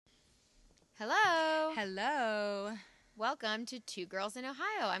Hello. Hello. Welcome to Two Girls in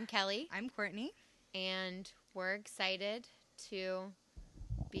Ohio. I'm Kelly, I'm Courtney. and we're excited to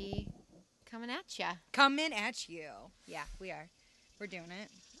be coming at ya. Coming at you. Yeah, we are. We're doing it.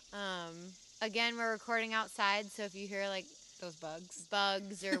 Again, we're recording outside, so if you hear like Those bugs.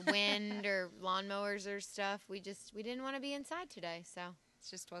 bugs or wind or lawnmowers or stuff, we didn't want to be inside today, so It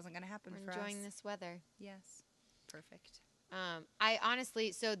just wasn't going to happen we're for enjoying us. this weather. Yes. Perfect. I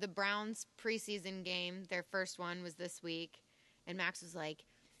honestly, so the Browns preseason game, their first one was this week, and Max was like,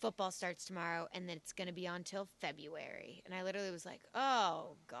 football starts tomorrow, and then it's going to be on till February. And I literally was like,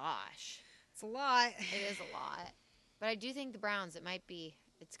 oh, gosh. It's a lot. It is a lot. But I do think the Browns,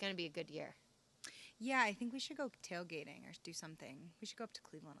 it's going to be a good year. Yeah, I think we should go tailgating or do something. We should go up to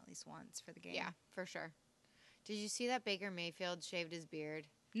Cleveland at least once for the game. Yeah, for sure. Did you see that Baker Mayfield shaved his beard?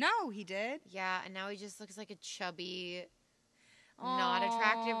 No, he did. Yeah, and now he just looks like a chubby, not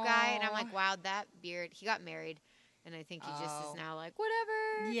attractive guy. And I'm like, wow, that beard. He got married. And I think he just is now like,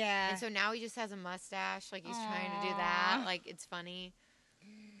 whatever. Yeah. And so now he just has a mustache. Like, he's trying to do that. Like, it's funny.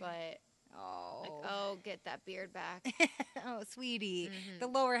 But, get that beard back. Oh, sweetie. Mm-hmm. The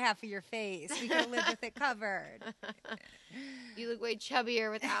lower half of your face. We gotta live with it covered. You look way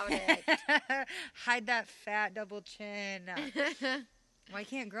chubbier without it. Hide that fat double chin. Why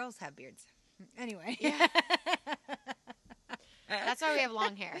can't girls have beards? Anyway. Yeah. That's why we have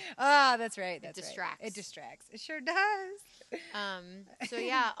long hair. Oh, that's right. That's distracts. Right. It distracts. It sure does. So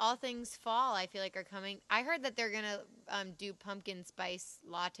yeah, all things fall I feel like are coming. I heard that they're gonna do pumpkin spice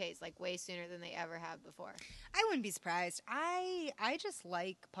lattes like way sooner than they ever have before. I wouldn't be surprised. I just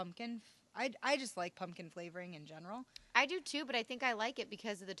like pumpkin. I just like pumpkin flavoring in general. I do too, but I think I like it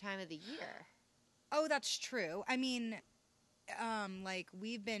because of the time of the year. Oh, that's true. I mean, like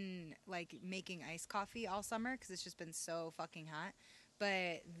we've been like making iced coffee all summer because it's just been so fucking hot.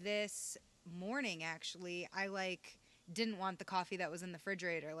 But this morning, actually, I like didn't want the coffee that was in the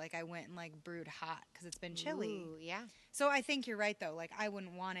refrigerator. Like I went and like brewed hot because it's been chilly. Ooh, yeah. So I think you're right though. Like I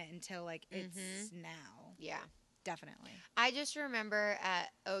wouldn't want it until like it's now. Yeah. Definitely. I just remember at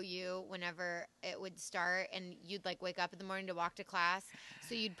OU whenever it would start and you'd like wake up in the morning to walk to class.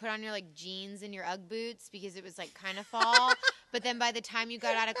 So you'd put on your like jeans and your Ugg boots because it was like kind of fall. But then by the time you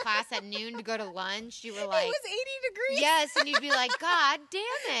got out of class at noon to go to lunch, you were like, it was 80 degrees. Yes. And you'd be like, God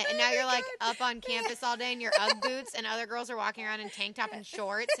damn it. And now you're like up on campus all day in your Ugg boots and other girls are walking around in tank top and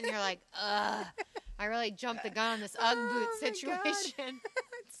shorts. And you're like, ugh, I really jumped the gun on this Ugg boot situation.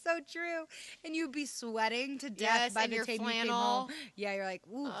 It's so true. And you'd be sweating to death by the time you came home. Yeah, you're like,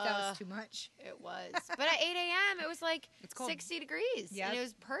 ooh, that was too much. It was. But at 8 a.m., it was like 60 degrees. Yep. And it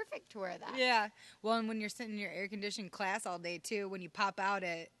was perfect to wear that. Yeah. Well, and when you're sitting in your air-conditioned class all day, too, when you pop out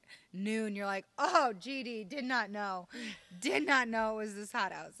at noon, you're like, oh, GD, did not know. Did not know it was this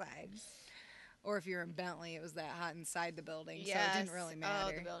hot outside. Or if you're in Bentley, it was that hot inside the building, so it didn't really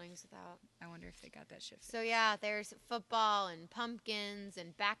matter. Oh, the building's without. I wonder if they got that shifted. So, yeah, there's football and pumpkins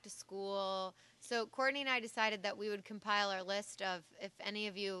and back to school. So, Courtney and I decided that we would compile our list of if any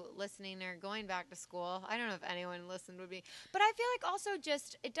of you listening are going back to school. I don't know if anyone listened would be. But I feel like also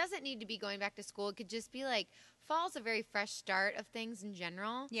just, it doesn't need to be going back to school. It could just be like, fall's a very fresh start of things in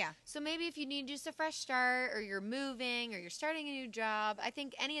general. Yeah. So maybe if you need just a fresh start or you're moving or you're starting a new job, I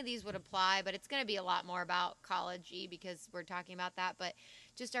think any of these would apply, but it's going to be a lot more about college-y because we're talking about that. But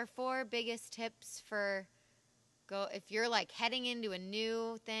just our 4 biggest tips for if you're like heading into a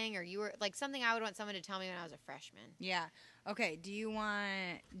new thing or you were like something I would want someone to tell me when I was a freshman. Yeah. Okay. Do you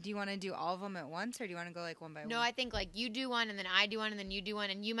want to do all of them at once or do you want to go like one by one? No, I think like you do one and then I do one and then you do one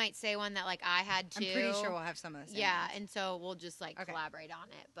and you might say one that like I had too. I'm pretty sure we'll have some of the same Yeah, ones. and so we'll just like collaborate on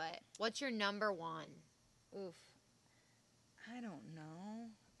it. But what's your number one? Oof. I don't know.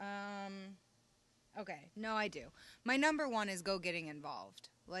 Okay. No, I do. My number one is go getting involved.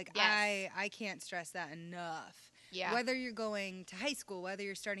 Like yes. I can't stress that enough. Yeah. Whether you're going to high school, whether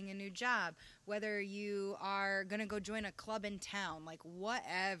you're starting a new job, whether you are going to go join a club in town, like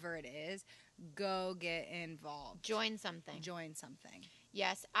whatever it is, go get involved. Join something.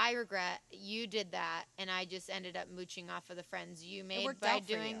 Yes, I regret you did that, and I just ended up mooching off of the friends you made by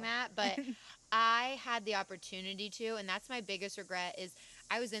doing that. But I had the opportunity to, and that's my biggest regret is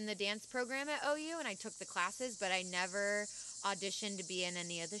I was in the dance program at OU, and I took the classes, but I never auditioned to be in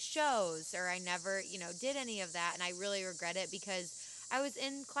any of the shows, or I never, did any of that, and I really regret it because I was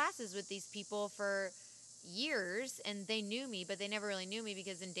in classes with these people for years and they knew me, but they never really knew me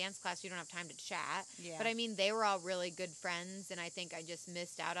because in dance class you don't have time to chat. Yeah. But I mean, they were all really good friends and I think I just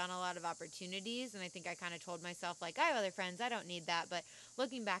missed out on a lot of opportunities, and I think I kind of told myself like, I have other friends, I don't need that. But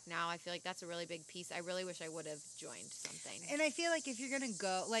looking back now, I feel like that's a really big piece. I really wish I would have joined something. And I feel like if you're going to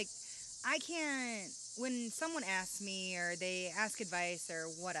go, like, I can't, when someone asks me or they ask advice or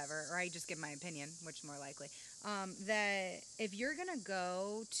whatever, or I just give my opinion, which is more likely, that if you're going to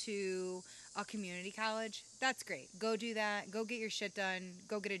go to a community college, that's great. Go do that. Go get your shit done.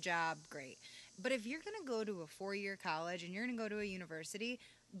 Go get a job. Great. But if you're going to go to a 4-year college and you're going to go to a university,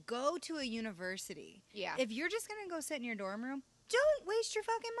 go to a university. Yeah. If you're just going to go sit in your dorm room, don't waste your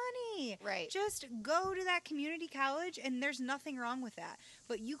fucking money. Right. Just go to that community college, and there's nothing wrong with that.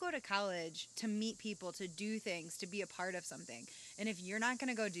 But you go to college to meet people, to do things, to be a part of something. And if you're not going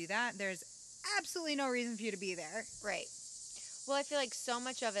to go do that, there's absolutely no reason for you to be there. Right. Well, I feel like so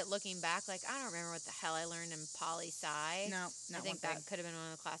much of it, looking back, like, I don't remember what the hell I learned in poli-sci. No, I think that could have been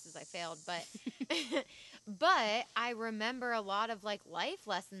one of the classes I failed, but but I remember a lot of, like, life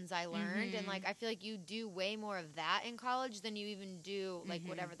lessons I learned, and, like, I feel like you do way more of that in college than you even do, like,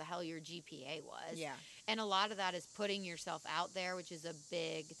 whatever the hell your GPA was. Yeah. And a lot of that is putting yourself out there, which is a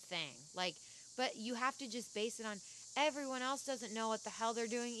big thing. Like, but you have to just base it on everyone else doesn't know what the hell they're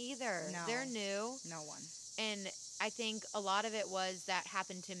doing either. No. They're new. No one. And I think a lot of it was that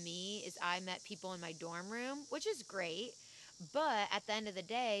happened to me is I met people in my dorm room, which is great. But at the end of the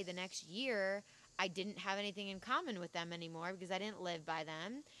day, the next year, I didn't have anything in common with them anymore because I didn't live by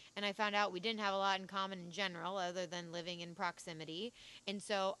them. And I found out we didn't have a lot in common in general other than living in proximity. And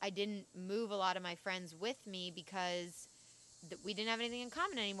so I didn't move a lot of my friends with me because we didn't have anything in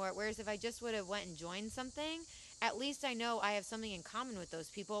common anymore. Whereas if I just would have went and joined something, at least I know I have something in common with those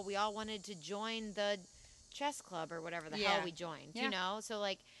people. We all wanted to join the chess club or whatever the hell we joined, you know? So,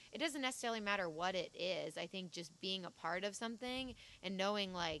 like, it doesn't necessarily matter what it is. I think just being a part of something and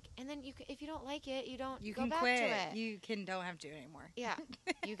knowing, like, and then if you don't like it, you don't go back quit. to it. You don't have to anymore. Yeah.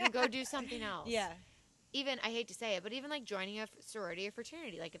 You can go do something else. Yeah. Even, I hate to say it, but even, like, joining a sorority or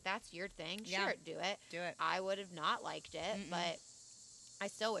fraternity, like, if that's your thing, sure, do it. Do it. I would have not liked it, but I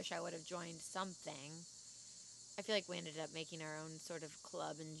still wish I would have joined something. I feel like we ended up making our own sort of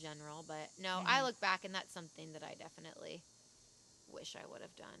club in general, but no, I look back and that's something that I definitely wish I would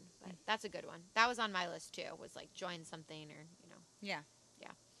have done. But that's a good one. That was on my list too, was like join something or, you know. Yeah.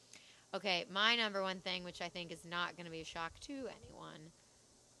 Yeah. Okay, my number one thing, which I think is not going to be a shock to anyone,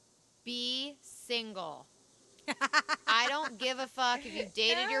 be single. I don't give a fuck if you've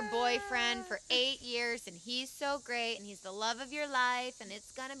dated your boyfriend for 8 years and he's so great and he's the love of your life and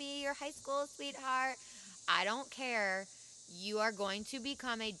it's going to be your high school sweetheart. I don't care. You are going to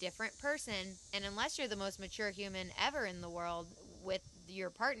become a different person. And unless you're the most mature human ever in the world, with your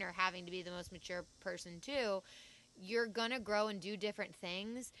partner having to be the most mature person too, you're going to grow and do different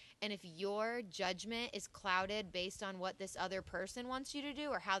things. And if your judgment is clouded based on what this other person wants you to do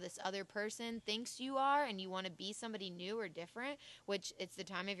or how this other person thinks you are and you want to be somebody new or different, which it's the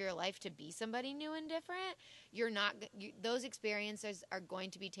time of your life to be somebody new and different, those experiences are going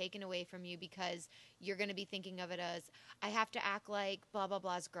to be taken away from you because you're going to be thinking of it as, I have to act like blah, blah,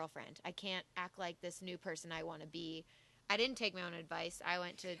 blah's girlfriend. I can't act like this new person I want to be. I didn't take my own advice. I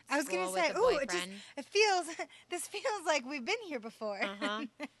went to school with a boyfriend. This feels like we've been here before.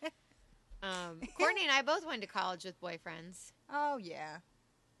 Courtney and I both went to college with boyfriends. Oh, yeah.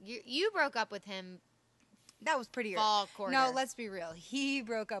 You broke up with him. That was pretty fall quarter. No, let's be real. He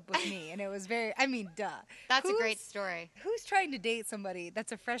broke up with me, and it was duh. That's a great story. Who's trying to date somebody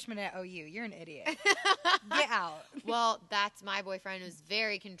that's a freshman at OU? You're an idiot. Get out. Well, that's my boyfriend who's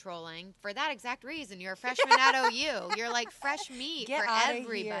very controlling. For that exact reason, you're a freshman at OU. You're like fresh meat for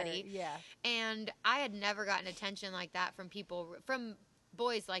everybody. Yeah. And I had never gotten attention like that from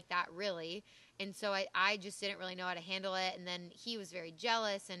boys like that, really. And so I just didn't really know how to handle it. And then he was very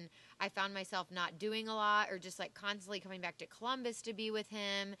jealous, and I found myself not doing a lot or just like constantly coming back to Columbus to be with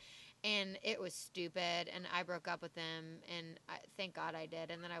him. And it was stupid. And I broke up with him, and thank God I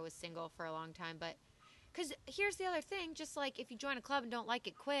did. And then I was single for a long time. But because here's the other thing, just like if you join a club and don't like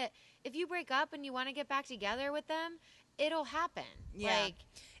it, quit. If you break up and you want to get back together with them, it'll happen. Yeah. Like,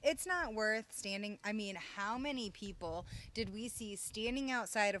 it's not worth standing. I mean, how many people did we see standing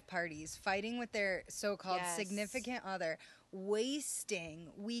outside of parties, fighting with their so-called significant other, wasting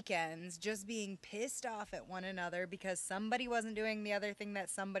weekends, just being pissed off at one another because somebody wasn't doing the other thing that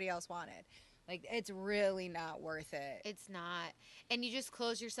somebody else wanted? Like, it's really not worth it. It's not. And you just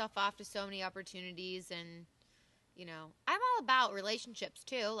close yourself off to so many opportunities. And, you know, I'm all about relationships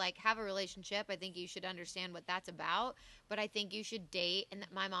too. Like, have a relationship. I think you should understand what that's about. But I think you should date. And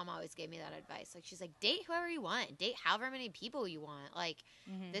my mom always gave me that advice. Like, she's like, date whoever you want. Date however many people you want. Like,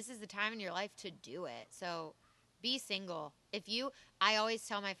 this is the time in your life to do it. So be single. I always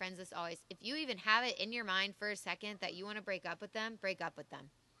tell my friends this always. If you even have it in your mind for a second that you want to break up with them, break up with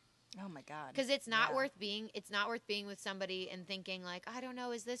them. Oh my God. Because it's not worth being with somebody and thinking like, I don't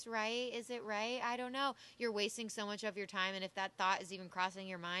know, is this right? Is it right? I don't know. You're wasting so much of your time, and if that thought is even crossing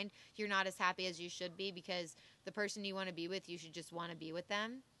your mind, you're not as happy as you should be, because the person you want to be with, you should just want to be with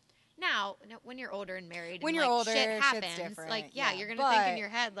them. Now, when you're older and married, when and you're older, shit happens, shit's different. like, you're going to think in your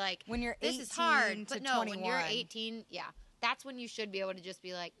head, like, when you're 18 this is hard. But no, 21. when you're 18, that's when you should be able to just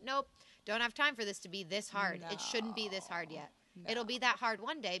be like, nope, don't have time for this to be this hard. No. It shouldn't be this hard yet. No. It'll be that hard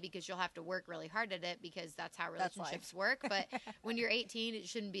one day because you'll have to work really hard at it, because that's how relationships work. But when you're 18, it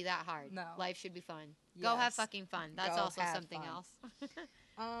shouldn't be that hard. No. Life should be fun. Yes. Go have fucking fun. That's also something else.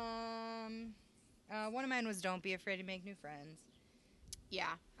 One of mine was don't be afraid to make new friends.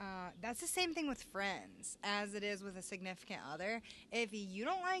 Yeah. That's the same thing with friends as it is with a significant other. If you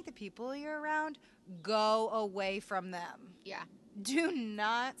don't like the people you're around, go away from them. Yeah. Do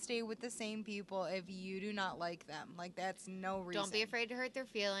not stay with the same people if you do not like them. Like, that's no reason. Don't be afraid to hurt their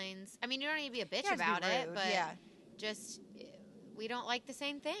feelings. I mean, you don't need to be a bitch about it, but just, we don't like the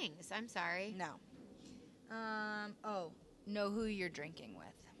same things. I'm sorry. No. Know who you're drinking with.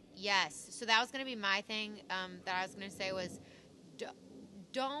 Yes. So that was going to be my thing that I was going to say was,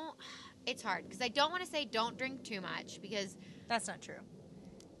 don't, it's hard, because I don't want to say don't drink too much, because that's not true.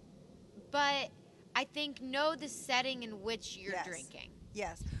 But I think know the setting in which you're drinking.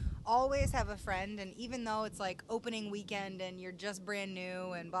 Yes. Always have a friend, and even though it's like opening weekend and you're just brand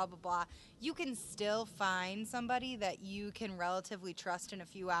new and blah, blah, blah, you can still find somebody that you can relatively trust in a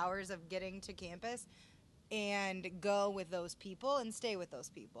few hours of getting to campus and go with those people and stay with those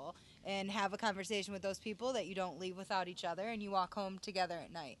people and have a conversation with those people that you don't leave without each other, and you walk home together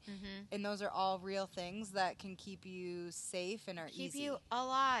at night. Mm-hmm. And those are all real things that can keep you safe and are easy. Keep you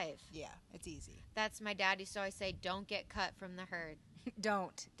alive. Yeah, it's easy. That's my dad used to always say, don't get cut from the herd.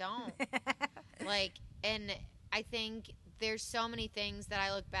 Don't. Like, and I think there's so many things that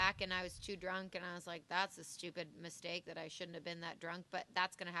I look back and I was too drunk and I was like, that's a stupid mistake, that I shouldn't have been that drunk, but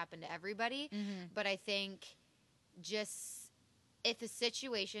that's going to happen to everybody. Mm-hmm. But I think just if a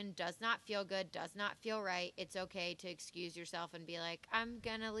situation does not feel good, does not feel right, it's okay to excuse yourself and be like, I'm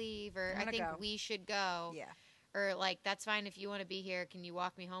going to leave, or I think we should go. Yeah. Or, like, that's fine if you want to be here. Can you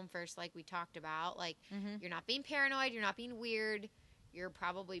walk me home first, like we talked about? Like, You're not being paranoid. You're not being weird. You're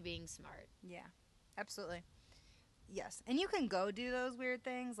probably being smart. Yeah, absolutely. Yes, and you can go do those weird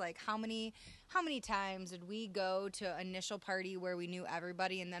things. Like, how many times did we go to an initial party where we knew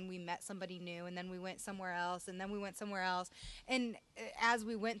everybody, and then we met somebody new, and then we went somewhere else, and then we went somewhere else, and as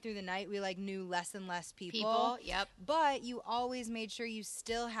we went through the night, we like knew less and less people. Yep. But you always made sure you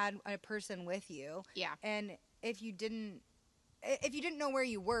still had a person with you. Yeah. And if you didn't know where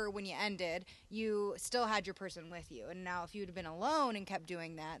you were when you ended, you still had your person with you. And now if you'd have been alone and kept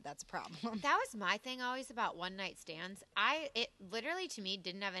doing that, that's a problem. That was my thing always about one night stands. It literally, to me,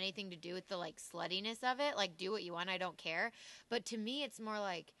 didn't have anything to do with the like sluttiness of it. Like, do what you want, I don't care. But to me, it's more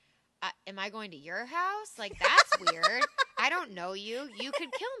like, am I going to your house? Like, that's weird. I don't know you. You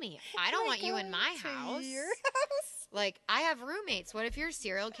could kill me. I don't want you in my house. Your house? Like, I have roommates. What if you're a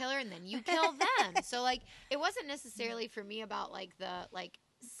serial killer and then you kill them? So, like, it wasn't necessarily for me about, like, the, like,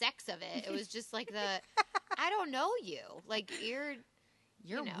 sex of it. It was just, like, I don't know you. Like, you're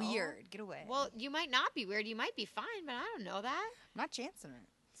weird. Get away. Well, you might not be weird. You might be fine, but I don't know that. I'm not chancing it.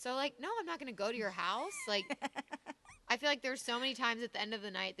 So, like, no, I'm not going to go to your house. Like, I feel like there's so many times at the end of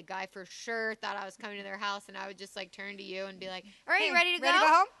the night, the guy for sure thought I was coming to their house, and I would just, like, turn to you and be like, all right, you ready to go? Ready to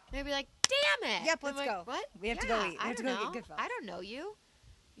go home? And they'd be like, damn it. Yep, let's go. What? We have to go eat. We have to go get Goodfellas. I don't know you.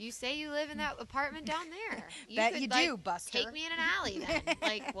 You say you live in that apartment down there. Bet you do, Buster. Take me in an alley then.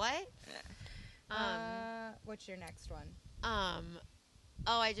 Like, what? What's your next one?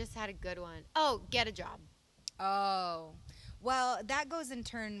 I just had a good one. Oh, get a job. Oh. Well, that goes in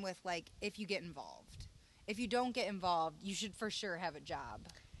turn with, like, if you get involved. If you don't get involved, you should for sure have a job.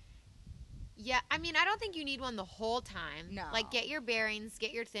 Yeah, I mean, I don't think you need one the whole time. No. Like, get your bearings,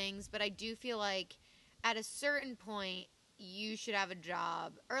 get your things, but I do feel like at a certain point, you should have a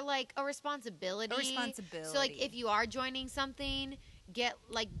job or, like, a responsibility. So, like, if you are joining something,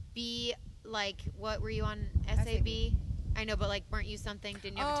 be, like, what were you on, SAB? I know, but, like, weren't you something?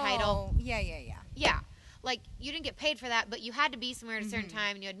 Didn't you have a title? Yeah. Yeah. Like, you didn't get paid for that, but you had to be somewhere at a certain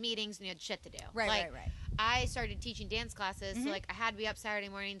time, and you had meetings, and you had shit to do. Right. I started teaching dance classes, so, like, I had to be up Saturday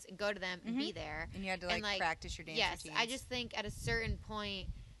mornings and go to them and be there. And you had to, like, practice your dance routines. Yes, I just think at a certain point,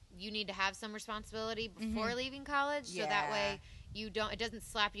 you need to have some responsibility before leaving college, so that way it doesn't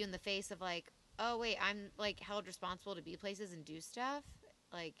slap you in the face of, like, oh, wait, I'm, like, held responsible to be places and do stuff.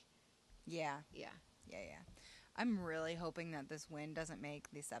 Like, Yeah. I'm really hoping that this wind doesn't make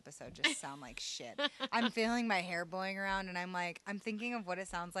this episode just sound like shit. I'm feeling my hair blowing around, and I'm thinking of what it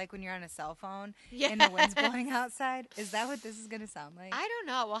sounds like when you're on a cell phone and the wind's blowing outside. Is that what this is going to sound like? I don't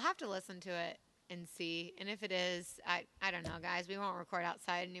know. We'll have to listen to it and see. And if it is, I don't know, guys. We won't record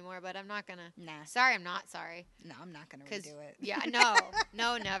outside anymore, but I'm not going to. Nah. Sorry, I'm not sorry. No, I'm not going to redo it. Yeah,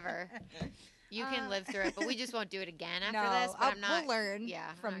 no, never. You can live through it, but we just won't do it again after this. But we'll learn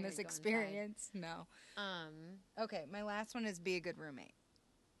from this experience. Inside. No. Okay, my last one is be a good roommate.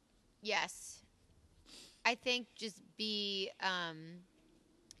 Yes. I think just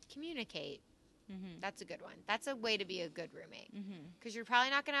communicate. Mm-hmm. That's a good one. That's a way to be a good roommate. Because you're probably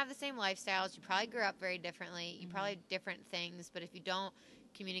not going to have the same lifestyles. You probably grew up very differently. You probably have different things. But if you don't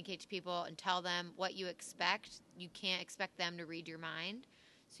communicate to people and tell them what you expect, you can't expect them to read your mind.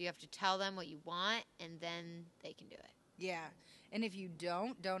 So you have to tell them what you want, and then they can do it. Yeah. And if you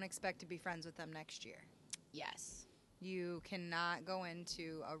don't expect to be friends with them next year. Yes. You cannot go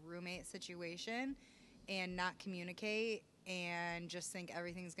into a roommate situation and not communicate and just think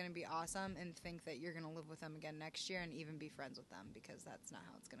everything's going to be awesome and think that you're going to live with them again next year and even be friends with them, because that's not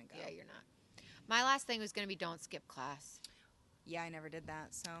how it's going to go. Yeah, you're not. My last thing was going to be don't skip class. Yeah, I never did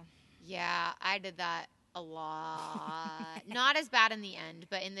that, so. Yeah, I did that a lot. Not as bad in the end,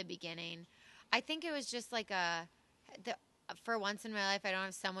 but in the beginning. I think it was just like for once in my life, I don't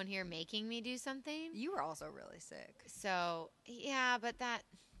have someone here making me do something. You were also really sick. So, yeah, but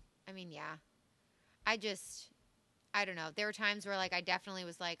yeah. I don't know. There were times where, like, I definitely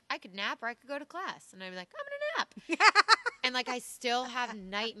was like, I could nap or I could go to class. And I'd be like, I'm going to nap. And, like, I still have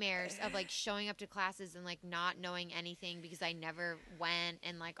nightmares of, like, showing up to classes and, like, not knowing anything because I never went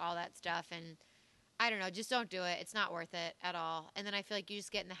and, like, all that stuff. And I don't know. Just don't do it. It's not worth it at all. And then I feel like you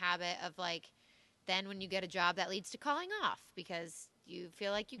just get in the habit of, like, then when you get a job, that leads to calling off because you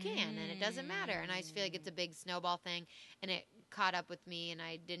feel like you can and it doesn't matter. And I just feel like it's a big snowball thing. And it caught up with me and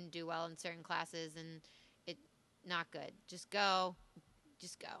I didn't do well in certain classes and it not good. Just go.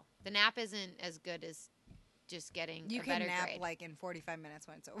 The nap isn't as good as just getting a better grade. You can nap like in 45 minutes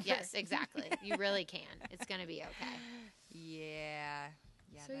when it's over. Yes, exactly. You really can. It's going to be okay. Yeah.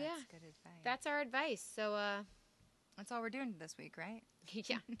 Yeah, so, that's good advice. That's our advice. So, that's all we're doing this week, right?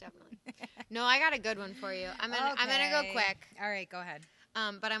 Yeah, definitely. No, I got a good one for you. I'm gonna go quick. All right, go ahead.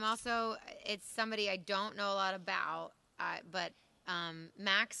 But it's somebody I don't know a lot about, but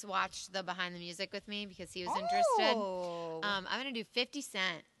Max watched the Behind the Music with me because he was interested. I'm going to do 50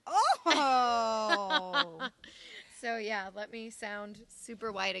 Cent. Oh! So, yeah, let me sound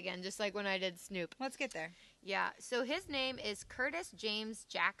super white again, just like when I did Snoop. Let's get there. Yeah, so his name is Curtis James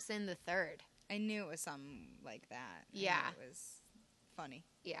Jackson III. I knew it was something like that. Yeah. It was funny.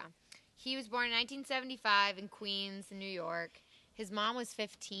 Yeah. He was born in 1975 in Queens, New York. His mom was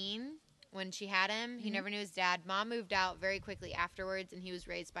 15 when she had him. He never knew his dad. Mom moved out very quickly afterwards, and he was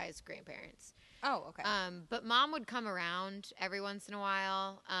raised by his grandparents. Oh, okay. But Mom would come around every once in a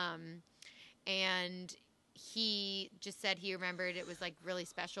while, and he just said he remembered it was, like, really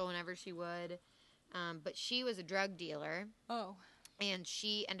special whenever she would. But she was a drug dealer. Oh. And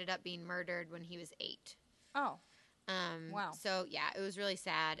she ended up being murdered when he was 8. Oh. Wow. So, yeah, it was really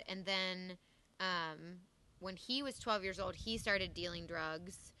sad. And then when he was 12 years old, he started dealing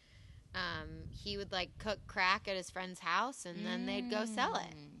drugs. He would, like, cook crack at his friend's house, and then they'd go sell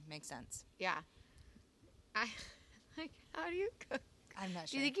it. Makes sense. Yeah. How do you cook? I'm not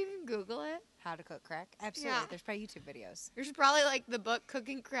sure. Do you think you can Google it? How to cook crack? Absolutely. Yeah. There's probably YouTube videos. There's probably, like, the book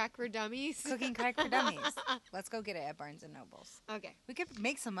Cooking Crack for Dummies. Cooking Crack for Dummies. Let's go get it at Barnes & Nobles. Okay. We could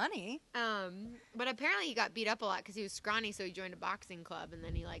make some money. But apparently he got beat up a lot because he was scrawny, so he joined a boxing club, and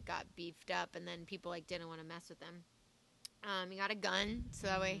then he, like, got beefed up, and then people, like, didn't want to mess with him. He got a gun, so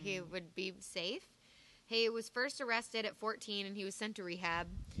that way he would be safe. He was first arrested at 14, and he was sent to rehab.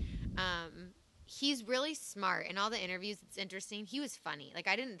 He's really smart. In all the interviews, it's interesting. He was funny. Like,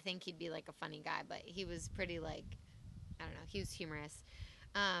 I didn't think he'd be, like, a funny guy, but he was pretty, like, I don't know. He was humorous.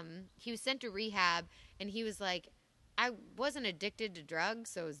 He was sent to rehab, and he was like, I wasn't addicted to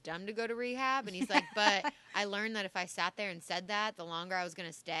drugs, so it was dumb to go to rehab. And he's like, but I learned that if I sat there and said that, the longer I was going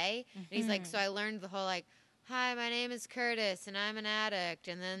to stay. And he's like, so I learned the whole, like, hi, my name is Curtis, and I'm an addict.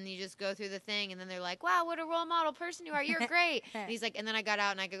 And then you just go through the thing, and then they're like, wow, what a role model person you are. You're great. And he's like, and then I got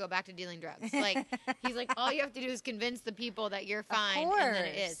out, and I could go back to dealing drugs. Like, he's like, all you have to do is convince the people that you're fine, and then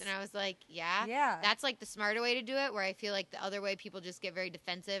it is. And I was like, yeah. That's, like, the smarter way to do it, where I feel like the other way people just get very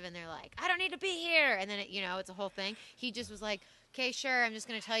defensive, and they're like, I don't need to be here. And then, it's a whole thing. He just was like, okay, sure, I'm just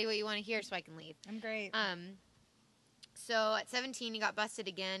going to tell you what you want to hear so I can leave. I'm great. So at 17, he got busted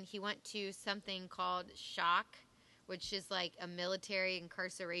again. He went to something called Shock, which is like a military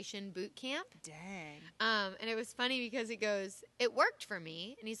incarceration boot camp. Dang. And it was funny because he goes, it worked for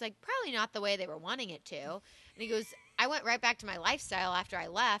me. And he's like, probably not the way they were wanting it to. And he goes, I went right back to my lifestyle after I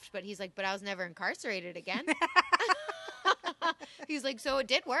left. But he's like, but I was never incarcerated again. He's like, so it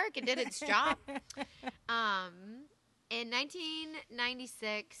did work. It did its job. In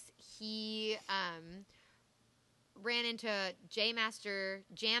 1996, he ran into Jam Master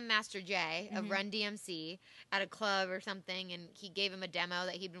Jay of Run DMC at a club or something, and he gave him a demo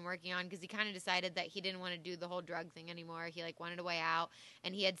that he'd been working on because he kind of decided that he didn't want to do the whole drug thing anymore. He like wanted a way out,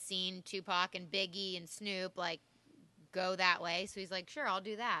 and he had seen Tupac and Biggie and Snoop like go that way, so he's like, sure, I'll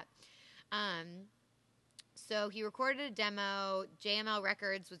do that. So he recorded a demo, JML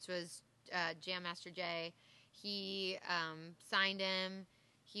Records, which was Jam Master Jay. He signed him.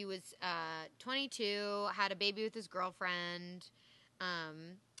 He was 22, had a baby with his girlfriend,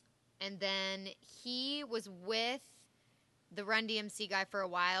 and then he was with the Run DMC guy for a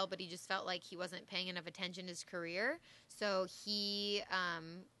while, but he just felt like he wasn't paying enough attention to his career. So he,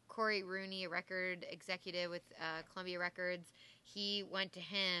 Corey Rooney, a record executive with Columbia Records, he went to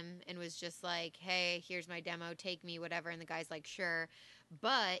him and was just like, hey, here's my demo, take me, whatever. And the guy's like, sure.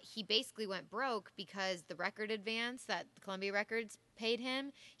 But he basically went broke because the record advance that Columbia Records paid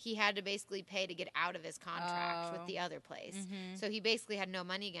him, he had to basically pay to get out of his contract with the other place. Mm-hmm. So he basically had no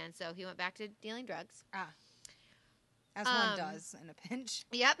money again. So he went back to dealing drugs. As one does in a pinch.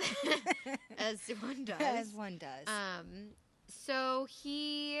 Yep. As one does. As one does. So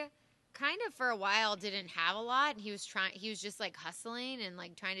he kind of for a while didn't have a lot. He was just like hustling and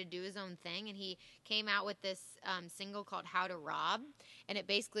like trying to do his own thing. And he came out with this single called How to Rob. And it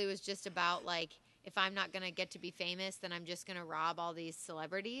basically was just about like, if I'm not going to get to be famous, then I'm just going to rob all these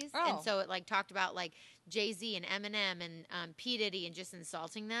celebrities. Oh. And so it like talked about like Jay-Z and Eminem and P. Diddy and just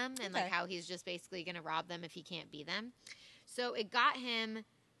insulting them and like how he's just basically going to rob them if he can't be them. So it got him,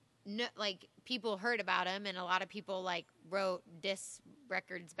 like people heard about him and a lot of people like wrote diss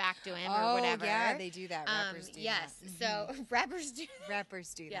records back to him or whatever. Oh yeah, they do that. Rappers do yes. that. So rappers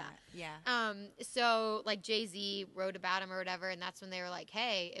do that. Yeah. So like Jay-Z wrote about him or whatever, and that's when they were like,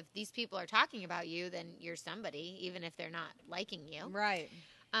 hey, if these people are talking about you, then you're somebody, even if they're not liking you. Right.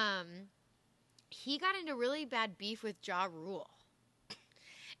 He got into really bad beef with Ja Rule.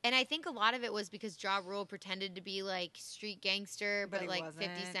 And I think a lot of it was because Ja Rule pretended to be like street gangster, but like wasn't.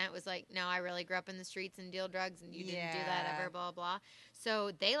 50 Cent was like, no, I really grew up in the streets and deal drugs, and you didn't do that ever, blah, blah. So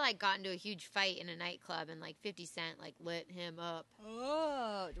they like got into a huge fight in a nightclub, and like 50 Cent like lit him up.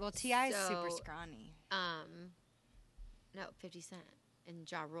 Oh, well, T.I. is super scrawny. No, 50 Cent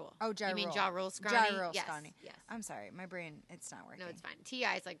and Ja Rule. Oh, Ja Rule. You mean Ja Rule scrawny? Ja Rule yes, scrawny. Yes. I'm sorry, my brain, it's not working. No, it's fine.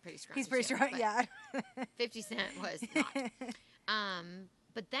 T.I. is like pretty scrawny. He's pretty scrawny, yeah. 50 Cent was not.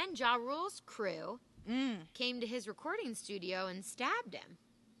 But then Ja Rule's crew came to his recording studio and stabbed him.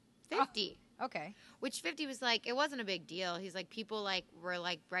 50. Oh, okay. Which 50 was like, it wasn't a big deal. He's like, people like were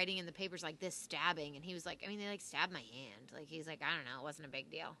like writing in the papers like this stabbing. And he was like, I mean, they like stabbed my hand. Like, he's like, I don't know. It wasn't a big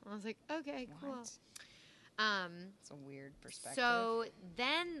deal. I was like, okay, cool. It's a weird perspective. So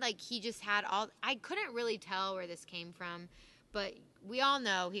then like he just had I couldn't really tell where this came from, but we all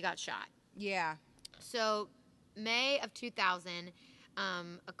know he got shot. Yeah. So May of 2000,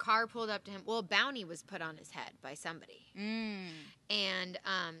 a car pulled up to him. Well, a bounty was put on his head by somebody. And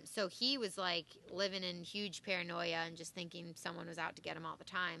so he was like living in huge paranoia and just thinking someone was out to get him all the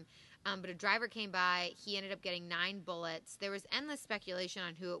time. But a driver came by. He ended up getting 9 bullets. There was endless speculation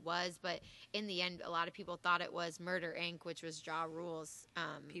on who it was, but in the end, a lot of people thought it was Murder, Inc., which was Ja Rule's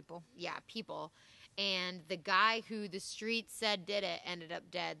people. Yeah, people. And the guy who the streets said did it ended up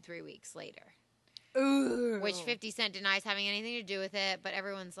dead 3 weeks later. Ooh. Which 50 Cent denies having anything to do with it, but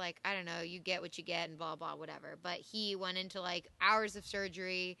everyone's like, I don't know, you get what you get and blah, blah, whatever. But he went into like hours of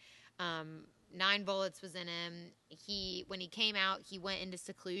surgery, 9 bullets was in him. When he came out, he went into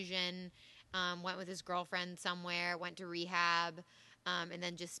seclusion, went with his girlfriend somewhere, went to rehab, and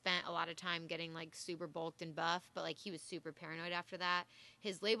then just spent a lot of time getting like super bulked and buff. But like he was super paranoid after that.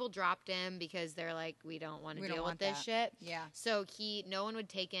 His label dropped him because they're like, we don't want to deal with this shit. Yeah. So no one would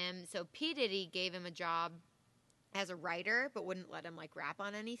take him. So P. Diddy gave him a job as a writer, but wouldn't let him like rap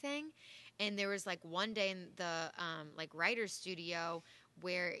on anything. And there was like one day in the like writer's studio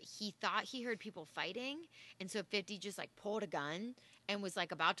where he thought he heard people fighting, and so 50 just like pulled a gun and was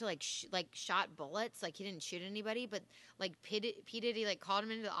like about to like shot bullets. Like he didn't shoot anybody, but like P. Diddy like called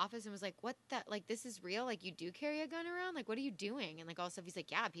him into the office and was like, what the, like this is real? Like you do carry a gun around? Like what are you doing? And like all stuff. He's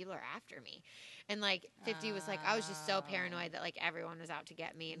like, yeah, people are after me. And like 50 was like, I was just so paranoid that like everyone was out to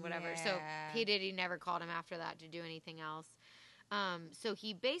get me and whatever. Yeah. So P. Diddy never called him after that to do anything else. So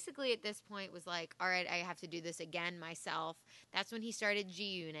he basically at this point was like, all right, I have to do this again myself. That's when he started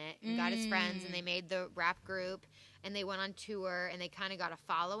G-Unit and got his friends, and they made the rap group, and they went on tour, and they kind of got a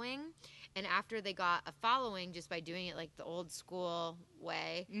following. And after they got a following just by doing it like the old school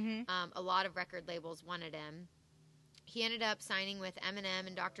way, a lot of record labels wanted him. He ended up signing with Eminem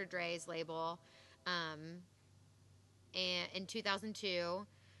and Dr. Dre's label, and in 2002.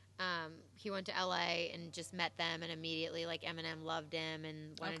 He went to LA and just met them, and immediately, like, Eminem loved him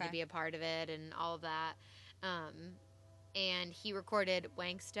and wanted to be a part of it and all of that. And he recorded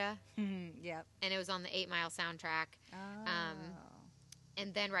Wanksta. Yep. And it was on the 8 Mile soundtrack. Oh.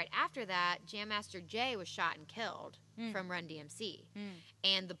 And then right after that, Jam Master Jay was shot and killed from Run DMC.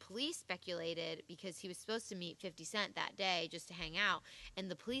 And the police speculated, because he was supposed to meet 50 Cent that day just to hang out, and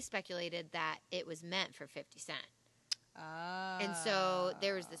the police speculated that it was meant for 50 Cent. And so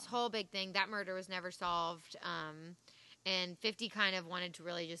there was this whole big thing. That murder was never solved. And 50 kind of wanted to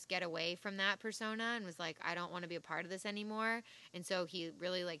really just get away from that persona and was like, I don't want to be a part of this anymore. And so he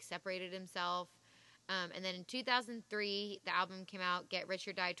really, like, separated himself. And then in 2003, the album came out, Get Rich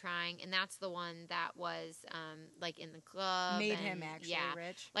or Die Trying, and that's the one that was, like, in the club. Made him actually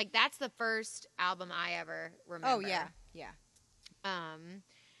rich. Like, that's the first album I ever remember. Oh, yeah. Yeah.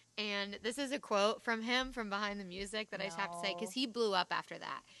 And this is a quote from him from Behind the Music that I just have to say, because he blew up after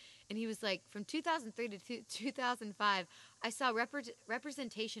that. And he was like, from 2003 to 2005, I saw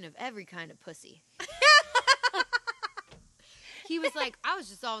representation of every kind of pussy. He was like, I was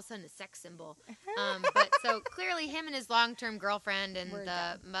just all of a sudden a sex symbol. But so clearly him and his long-term girlfriend and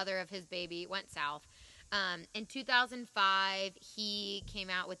mother of his baby went south. In 2005, he came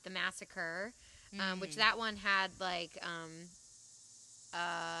out with The Massacre, which that one had, like...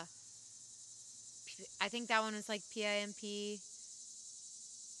 I think that one was like PIMP.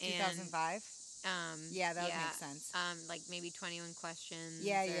 2005? Yeah, that would make sense. Like maybe 21 Questions.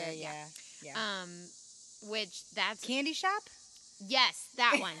 Yeah. Which that's... Candy Shop? Yes,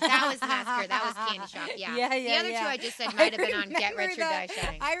 that one. That was The Massacre. That was Candy Shop. Yeah. The other two I just said might have been on Get Rich or Die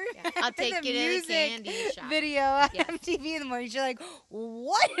Trying. I remember I'll take you to the candy shop. Video on MTV in the morning. You're like,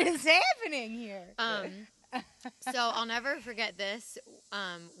 what is happening here? So I'll never forget this.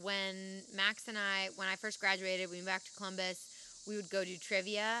 When Max and when I first graduated, we went back to Columbus. We would go do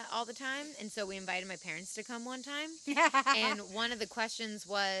trivia all the time, and so we invited my parents to come one time. And one of the questions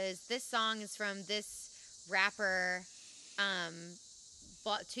was, this song is from this rapper,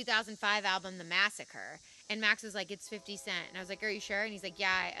 2005 album, The Massacre. And Max was like, it's 50 Cent. And I was like, are you sure? And he's like,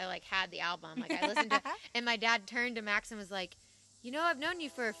 yeah, I like had the album. Like, I listened to it. And my dad turned to Max and was like, you know, I've known you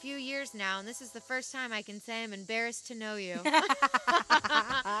for a few years now, and this is the first time I can say I'm embarrassed to know you.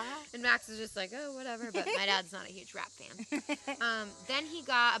 And Max was just like, oh, whatever. But my dad's not a huge rap fan. Then he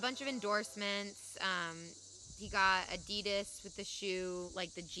got a bunch of endorsements. He got Adidas with the shoe,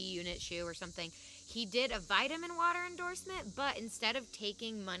 like the G-Unit shoe or something. He did a vitamin water endorsement, but instead of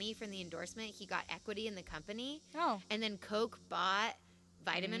taking money from the endorsement, he got equity in the company. Oh. And then Coke bought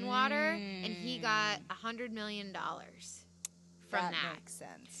vitamin water, and he got $100 million. From that makes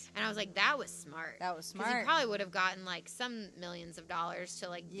sense. And I was like, that was smart. That was smart. Because he probably would have gotten like some millions of dollars to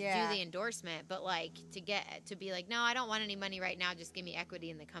like do the endorsement, but like to be like, no, I don't want any money right now. Just give me equity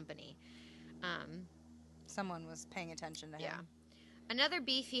in the company. Someone was paying attention to him. Yeah. Another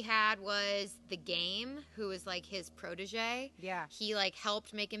beef he had was The Game, who was like his protege. Yeah. He like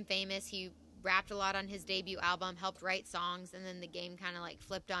helped make him famous. He rapped a lot on his debut album, helped write songs, and then The Game kind of like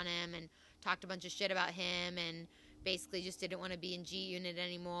flipped on him and talked a bunch of shit about him and basically just didn't want to be in G-Unit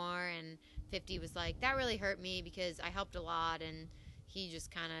anymore. And 50 was like, that really hurt me because I helped a lot, and he just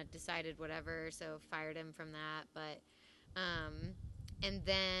kind of decided whatever, so fired him from that. But and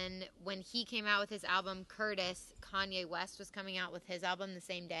then when he came out with his album Curtis, Kanye West was coming out with his album the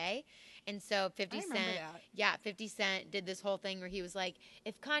same day. And so 50 Cent did this whole thing where he was like,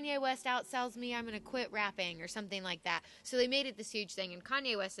 if Kanye West outsells me, I'm going to quit rapping or something like that. So they made it this huge thing, and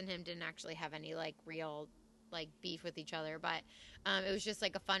Kanye West and him didn't actually have any like real like beef with each other, but it was just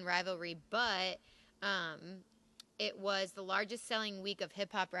like a fun rivalry. But it was the largest selling week of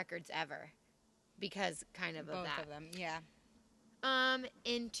hip hop records ever because kind of both that. Of them, yeah.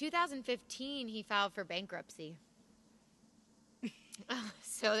 In 2015, he filed for bankruptcy.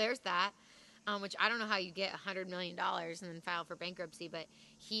 So there's that, which I don't know how you get $100 million and then file for bankruptcy, but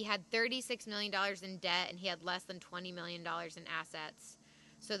he had $36 million in debt and he had less than $20 million in assets.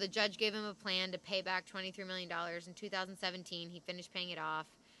 So the judge gave him a plan to pay back $23 million. In 2017, he finished paying it off.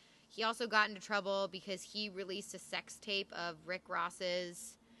 He also got into trouble because he released a sex tape of Rick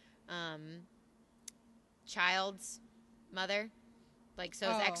Ross's child's mother. Like,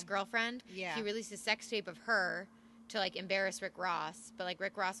 so his ex-girlfriend. Yeah. He released a sex tape of her to like embarrass Rick Ross, but like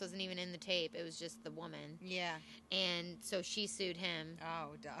Rick Ross wasn't even in the tape. It was just the woman. Yeah. And so she sued him.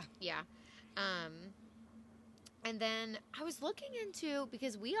 Oh, duh. Yeah. And then I was looking into,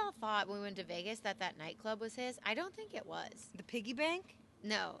 because we all thought when we went to Vegas that nightclub was his. I don't think it was. The piggy bank?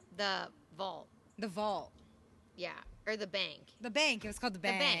 No, the vault. The vault. Yeah. Or the bank. The bank. It was called the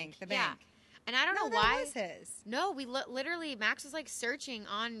bank. The bank. Yeah. And I don't know why. That was his. No, we literally, Max was like searching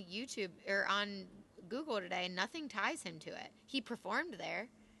on YouTube or on Google today, and nothing ties him to it. He performed there.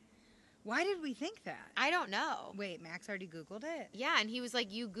 Why did we think that? I don't know. Wait, Max already Googled it? Yeah, and he was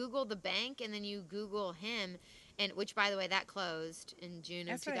like, you Google the bank, and then you Google him, and which, by the way, that closed in June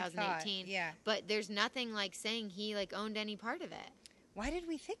of 2018. Yeah. But there's nothing like saying he like owned any part of it. Why did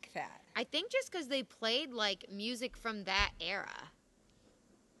we think that? I think just because they played like music from that era.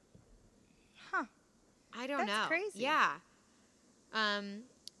 Huh. I don't know. That's crazy. Yeah.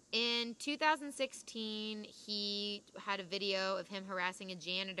 In 2016, he had a video of him harassing a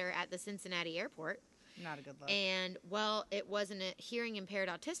janitor at the Cincinnati airport. Not a good look. And, well, it wasn't a hearing-impaired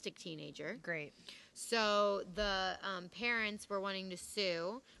autistic teenager. Great. So the parents were wanting to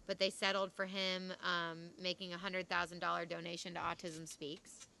sue, but they settled for him making a $100,000 donation to Autism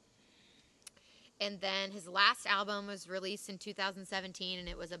Speaks. And then his last album was released in 2017, and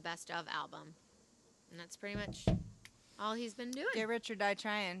it was a best-of album. And that's pretty much all he's been doing. Get rich or die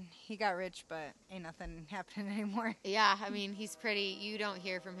trying. He got rich, but ain't nothing happening anymore. Yeah, I mean, he's pretty... You don't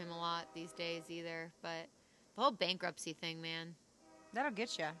hear from him a lot these days either, but the whole bankruptcy thing, man. That'll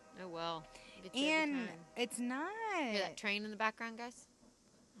get you. It will. Get you And it's not... Hear that train in the background, guys?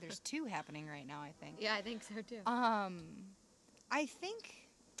 There's two happening right now, I think. Yeah, I think so, too. I think...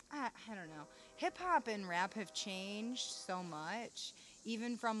 I don't know. Hip-hop and rap have changed so much,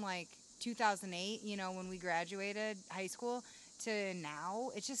 even from, like, 2008, you know, when we graduated high school, to now.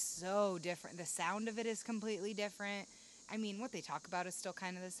 It's just so different. The sound of it is completely different. I mean, what they talk about is still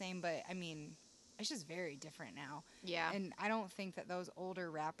kind of the same, but, I mean, it's just very different now. Yeah. And I don't think that those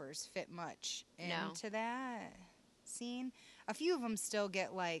older rappers fit much into that scene. A few of them still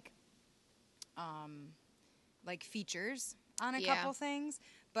get, like features on a couple things,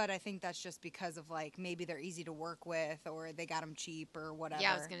 but I think that's just because of, like, maybe they're easy to work with or they got them cheap or whatever.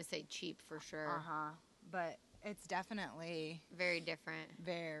 Yeah, I was going to say cheap for sure. Uh-huh. But it's definitely... Very different.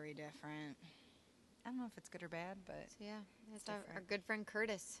 Very different. I don't know if it's good or bad, but... So yeah, it's our good friend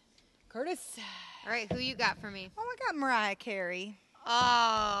Curtis. Curtis. All right, who you got for me? Oh, I got Mariah Carey.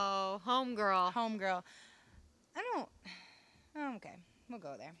 Oh, homegirl. Homegirl. Okay, we'll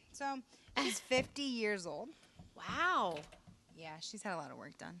go there. So, she's 50 years old. Wow. Yeah, she's had a lot of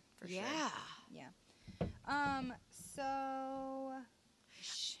work done, for sure. Yeah. So...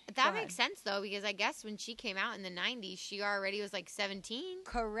 That makes sense, though, because I guess when she came out in the 90s, she already was, like, 17.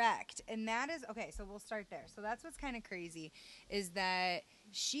 Correct. And that is... Okay, so we'll start there. So that's what's kind of crazy, is that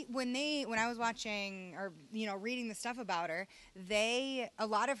when I was watching, or, you know, reading the stuff about her, a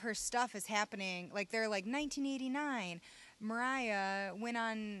lot of her stuff is happening, like, they're like, 1989, Mariah went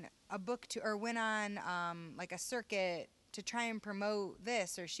on like, a circuit to try and promote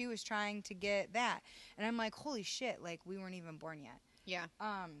this, or she was trying to get that. And I'm like, holy shit, like, we weren't even born yet. Yeah.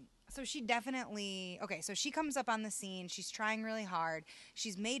 So she definitely... Okay, so she comes up on the scene. She's trying really hard.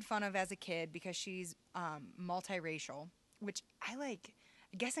 She's made fun of as a kid because she's multiracial, which I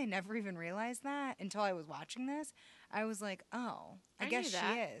guess I never even realized that until I was watching this. I was like, oh, I guess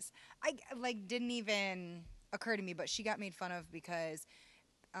she is. I, didn't even occur to me, but she got made fun of because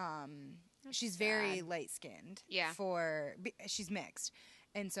she's very light-skinned. Yeah. She's mixed.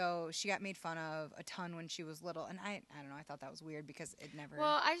 And so she got made fun of a ton when she was little. And I don't know, I thought that was weird because it never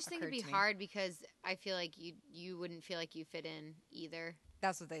Well, I just think it'd be occurred to me. hard because I feel like you wouldn't feel like you fit in either.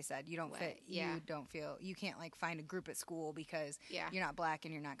 That's what they said. You don't fit. Yeah. You don't feel... You can't, like, find a group at school because you're not black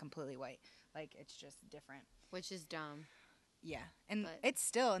and you're not completely white. Like, it's just different. Which is dumb. Yeah. And it's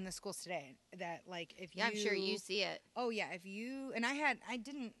still in the schools today that, like, if you... Yeah, I'm sure you see it. Oh, yeah. If you... And I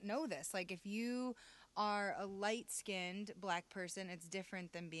didn't know this. Like, if you are a light-skinned black person, it's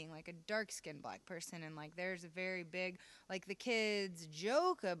different than being, like, a dark-skinned black person. And, like, there's a very big... Like, the kids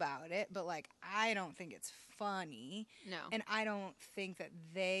joke about it, but, like, I don't think it's funny. No. And I don't think that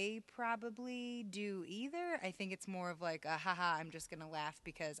they probably do either. I think it's more of, like, a haha, I'm just going to laugh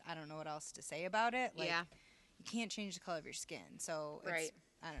because I don't know what else to say about it. Like, yeah. You can't change the color of your skin. So, right.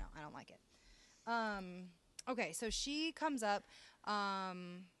 I don't know. I don't like it. Okay, so she comes up.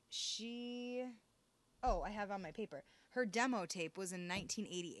 Oh, I have on my paper. Her demo tape was in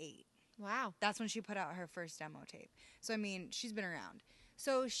 1988. Wow. That's when she put out her first demo tape. So, I mean, she's been around.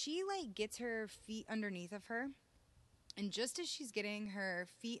 So she, like, gets her feet underneath of her. And just as she's getting her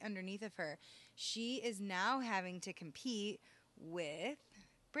feet underneath of her, she is now having to compete with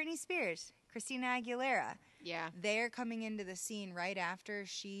Britney Spears, Christina Aguilera. Yeah. They're coming into the scene right after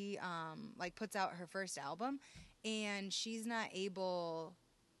she puts out her first album, and she's not able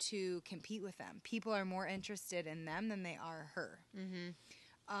to compete with them. People are more interested in them than they are her.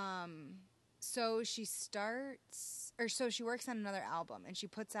 So she she works on another album, and she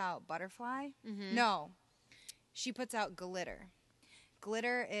puts out Butterfly. No, she puts out Glitter.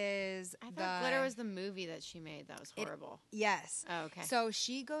 Glitter is I thought Glitter was the movie that she made. That was horrible. Yes. Oh, okay. So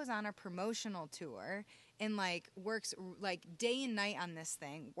she goes on a promotional tour and works day and night on this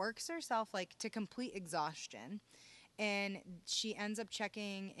thing, works herself to complete exhaustion. And she ends up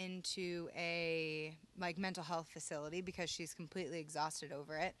checking into a mental health facility because she's completely exhausted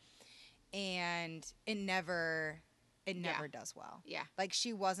over it. And it never does well. Yeah.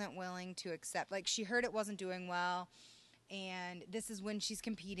 She wasn't willing to accept. She heard it wasn't doing well. And this is when she's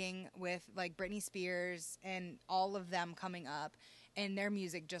competing with Britney Spears and all of them coming up, and their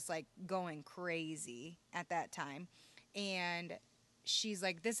music just going crazy at that time. And she's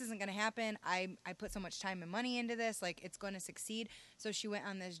like, this isn't going to happen. I put so much time and money into this. It's going to succeed. So she went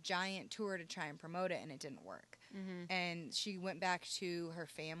on this giant tour to try and promote it, and it didn't work. And she went back to her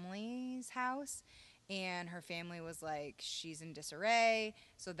family's house, and her family was like, she's in disarray.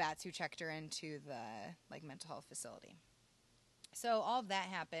 So that's who checked her into the mental health facility. So all of that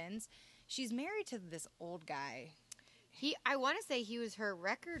happens. She's married to this old guy. I want to say he was her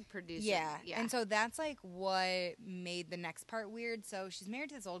record producer. Yeah. And so that's what made the next part weird. So she's married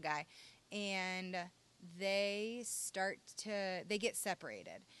to this old guy, and they get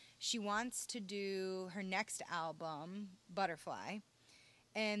separated. She wants to do her next album, Butterfly,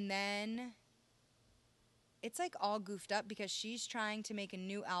 and then it's all goofed up because she's trying to make a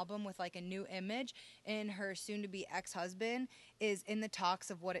new album with a new image, and her soon-to-be ex-husband is in the talks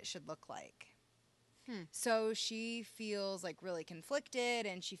of what it should look like. So she feels really conflicted,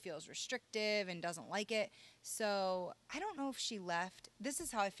 and she feels restrictive and doesn't like it. So I don't know if she left. This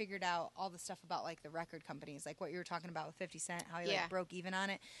is how I figured out all the stuff about the record companies, what you were talking about with 50 Cent, how he broke even on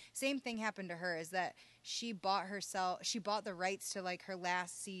it. Same thing happened to her, is that she bought the rights to her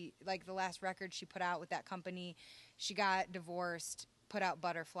last the last record she put out with that company. She got divorced, put out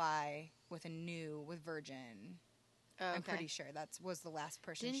Butterfly with Virgin. Oh, okay. I'm pretty sure that was the last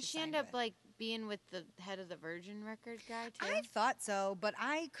person. Didn't she end up being with the head of the Virgin record guy too? I thought so, but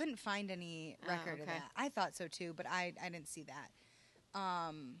I couldn't find any record of that. I thought so too, but I didn't see that.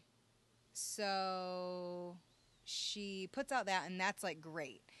 So she puts out that, and that's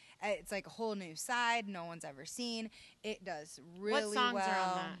great. It's a whole new side no one's ever seen. It does really well. What songs are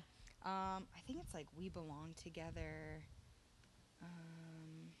on that? I think it's We Belong Together.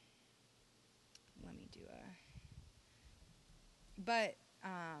 Let me do But,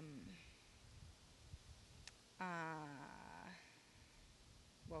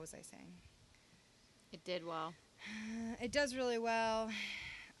 what was I saying? It did well. It does really well.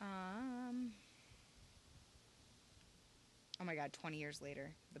 Oh my God, 20 years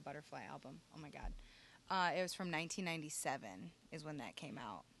later, the Butterfly album. Oh my God. It was from 1997 is when that came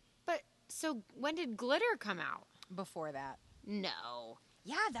out. But, so when did Glitter come out? Before that. No.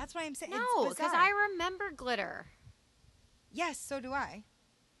 Yeah, that's what I'm saying. No, because I remember Glitter. Yes, so do I.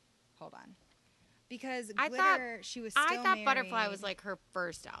 Hold on. Because Glitter, she was still married. I thought Butterfly was her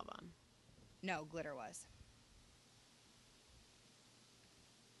first album. No, Glitter was.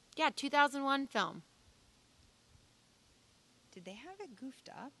 Yeah, 2001 film. Did they have it goofed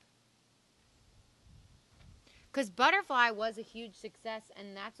up? Because Butterfly was a huge success,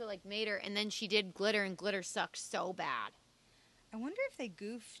 and that's what made her. And then she did Glitter, and Glitter sucked so bad. I wonder if they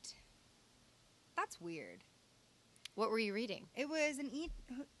goofed. That's weird. What were you reading? It was an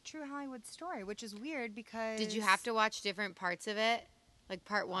True Hollywood Story, which is weird because... Did you have to watch different parts of it?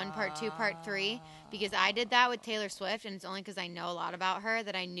 Part 1, part 2, part 3? Because I did that with Taylor Swift, and it's only because I know a lot about her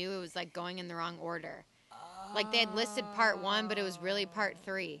that I knew it was going in the wrong order. They had listed part 1, but it was really part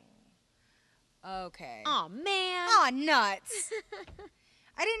 3. Okay. Oh man. Oh, nuts.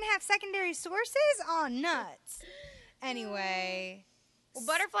 I didn't have secondary sources? Oh, nuts. Anyway. Well,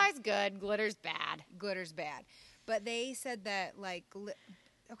 Butterfly's good. Glitter's bad. Glitter's bad. But they said that,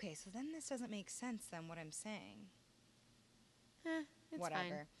 okay, so then this doesn't make sense then, what I'm saying. It's whatever.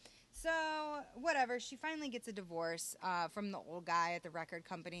 Fine. So, whatever. She finally gets a divorce from the old guy at the record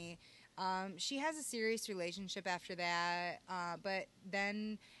company. She has a serious relationship after that, but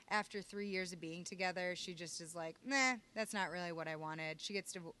then after 3 years of being together, she just is like, that's not really what I wanted. She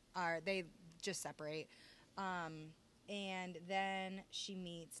gets they just separate. And then she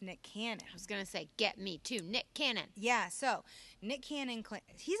meets Nick Cannon. I was going to say, get me too, Nick Cannon. Yeah, so Nick Cannon,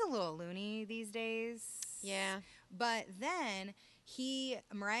 he's a little loony these days. Yeah. But then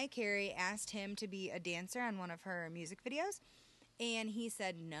Mariah Carey asked him to be a dancer on one of her music videos, and he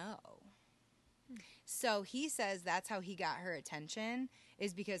said no. So he says that's how he got her attention,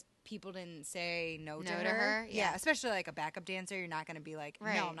 is because people didn't say no to her. Yeah, especially like a backup dancer. You're not going to be like,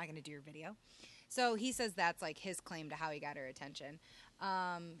 no, I'm not going to do your video. So he says that's like his claim to how he got her attention.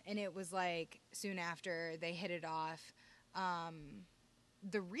 And it was like soon after they hit it off.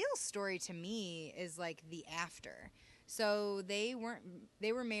 The real story to me is like the after. So they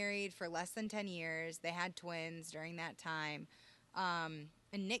were married for less than 10 years. They had twins during that time.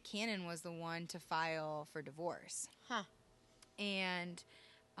 And Nick Cannon was the one to file for divorce. Huh. And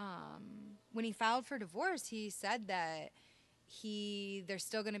when he filed for divorce, he said that they're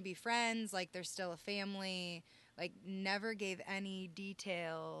still going to be friends, like they're still a family, like never gave any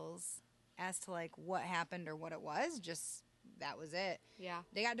details as to like what happened or what it was, just that was it. Yeah.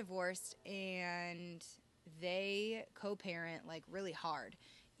 They got divorced and they co-parent like really hard.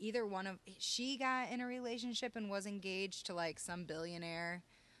 She got in a relationship and was engaged to like some billionaire,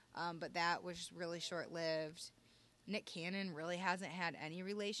 but that was really short-lived. Nick Cannon really hasn't had any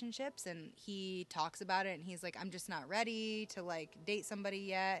relationships, and he talks about it, and he's like, I'm just not ready to, like, date somebody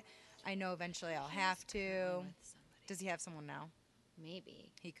yet. I know eventually I'll have to. Does he have someone now?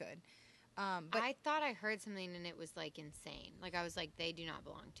 Maybe. He could. But I thought I heard something, and it was, like, insane. Like, I was like, they do not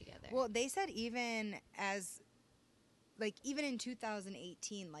belong together. Well, they said even in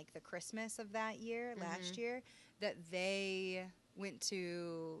 2018, like, the Christmas of that year, last year, that they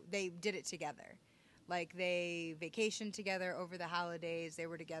did it together. Like, they vacationed together over the holidays. They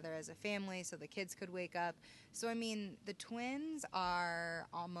were together as a family so the kids could wake up. So, I mean, the twins are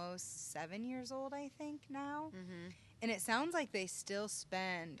almost 7 years old, I think, now. Mm-hmm. And it sounds like they still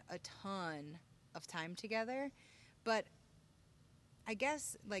spend a ton of time together. But I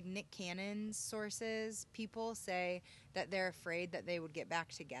guess, like, Nick Cannon's sources, people say that they're afraid that they would get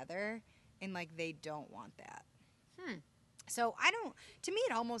back together. And, like, they don't want that. So, to me,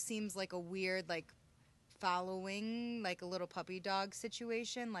 it almost seems like a weird, like, following like a little puppy dog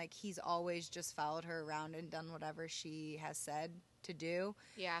situation. Like he's always just followed her around and done whatever she has said to do.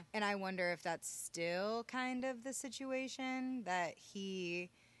 Yeah. And I wonder if that's still kind of the situation, that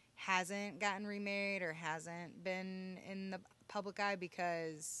he hasn't gotten remarried or hasn't been in the public eye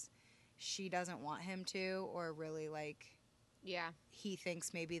because she doesn't want him to, or really like, yeah, he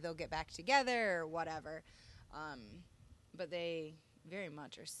thinks maybe they'll get back together or whatever. But they very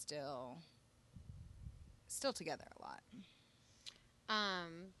much are still together a lot.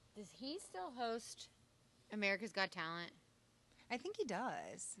 Does he still host America's Got Talent? I think he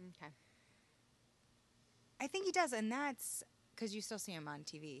does. Okay. I think he does, and that's because you still see him on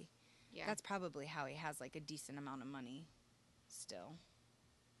TV. Yeah. That's probably how he has like a decent amount of money still.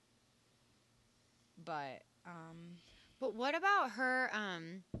 But what about her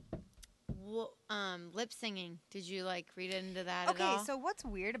lip singing? Did you like read into that at all? Okay, so what's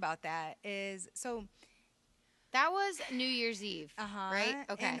weird about that is that was New Year's Eve, right?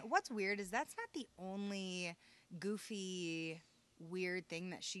 Okay. And what's weird is that's not the only goofy, weird thing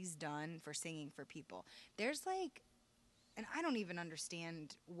that she's done for singing for people. There's like, and I don't even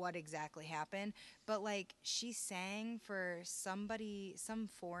understand what exactly happened, but like she sang for some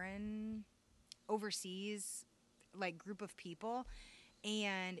foreign, overseas, like group of people,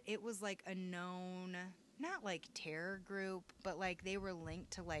 and it was like a known, not like terror group, but like they were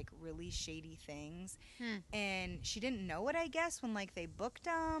linked to like really shady things. And she didn't know it, I guess, when like they booked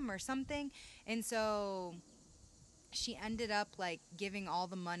them or something. And so she ended up like giving all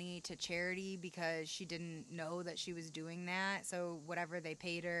the money to charity because she didn't know that she was doing that. So whatever they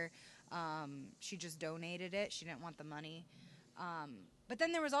paid her, she just donated it. She didn't want the money. But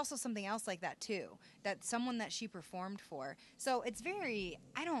then there was also something else like that too, that someone that she performed for. So it's very,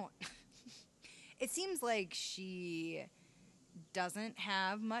 it seems like she doesn't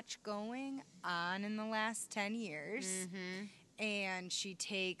have much going on in the last 10 years. Mm-hmm. And she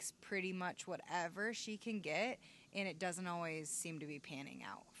takes pretty much whatever she can get, and it doesn't always seem to be panning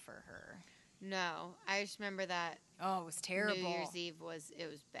out for her. No, I just remember that. Oh, it was terrible. New Year's Eve was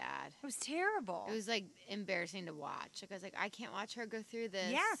bad. It was terrible. It was like embarrassing to watch. Like I was like, I can't watch her go through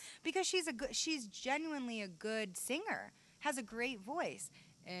this. Yeah, because she's genuinely a good singer, has a great voice,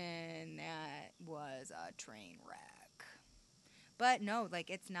 and that was a train wreck. But no,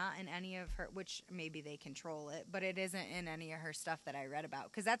 like it's not in any of her, which maybe they control it, but it isn't in any of her stuff that I read about,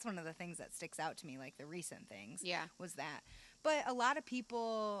 because that's one of the things that sticks out to me, like the recent things. Yeah, was that. But a lot of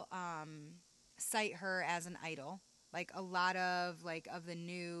people cite her as an idol Like a lot of the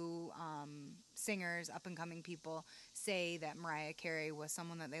new singers, up and coming people say that Mariah Carey was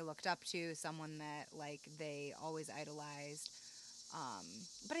someone that they looked up to, someone that like they always idolized.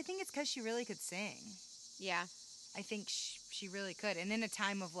 But I think it's because she really could sing. Yeah. I think she really could. And in a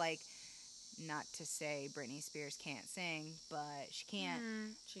time of like, not to say Britney Spears can't sing, but she can't.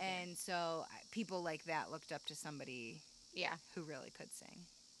 She can. And so people like that looked up to somebody who really could sing.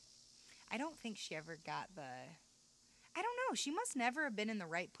 I don't think she ever got I don't know. She must never have been in the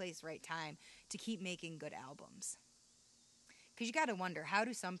right place, right time to keep making good albums. Because you got to wonder, how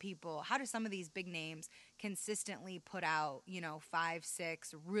do some of these big names consistently put out, 5,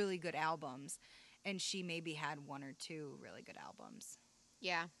 6 really good albums, and she maybe had 1 or 2 really good albums?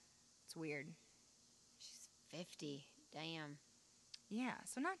 Yeah. It's weird. She's 50. Damn. Yeah,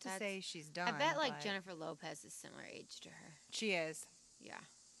 so not to say she's done. I bet like Jennifer Lopez is similar age to her. She is. Yeah.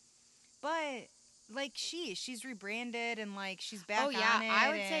 But like she's rebranded and like she's back on it. I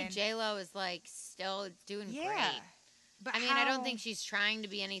would say J-Lo is like still doing great. But I don't think she's trying to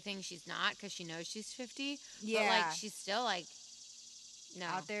be anything she's not because she knows she's 50. Yeah. But like she's still like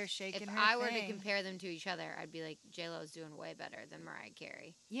out there shaking her If I were thing. to compare them to each other, I'd be like J-Lo's doing way better than Mariah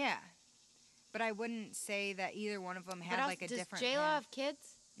Carey. Yeah. But I wouldn't say that either one of them had like a different. Does J-Lo have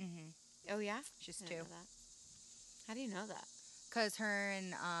kids? Mm-hmm. Oh yeah, she's 2. How do you know that? Because her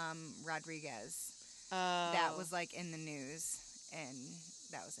and Rodriguez, that was like in the news, and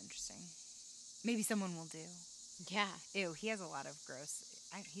that was interesting. Maybe someone will do. Yeah. Ew, he has a lot of gross.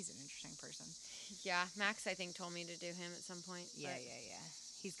 He's an interesting person. Yeah, Max I think told me to do him at some point. Yeah.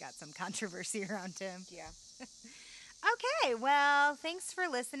 He's got some controversy around him. Yeah. Okay, well, thanks for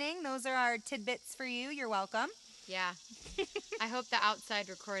listening. Those are our tidbits for you. You're welcome. Yeah. I hope the outside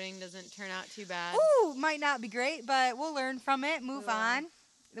recording doesn't turn out too bad. Ooh, might not be great, but we'll learn from it. Move on.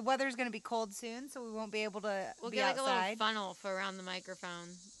 The weather's going to be cold soon, so we won't be able to We'll be get like outside. a little funnel for around the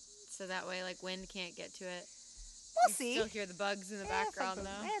microphone, so that way like wind can't get to it. We'll see. Still hear the bugs in the background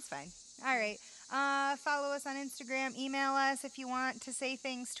though. It's fine. All right. Follow us on Instagram. Email us if you want to say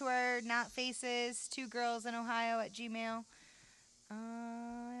things to our not faces. 2girlsinohio@gmail.com.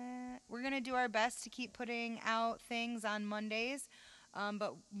 We're going to do our best to keep putting out things on Mondays,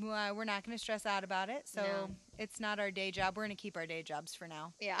 but we're not going to stress out about it. So It's not our day job. We're going to keep our day jobs for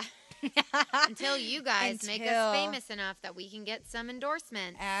now. Yeah. Until you guys make us famous enough that we can get some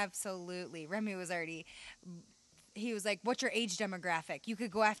endorsements. Absolutely. Remy was already... He was like, what's your age demographic? You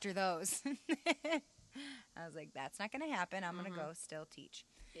could go after those. I was like, that's not going to happen. I'm going to go still teach.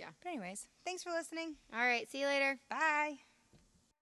 Yeah. But anyways, thanks for listening. All right. See you later. Bye.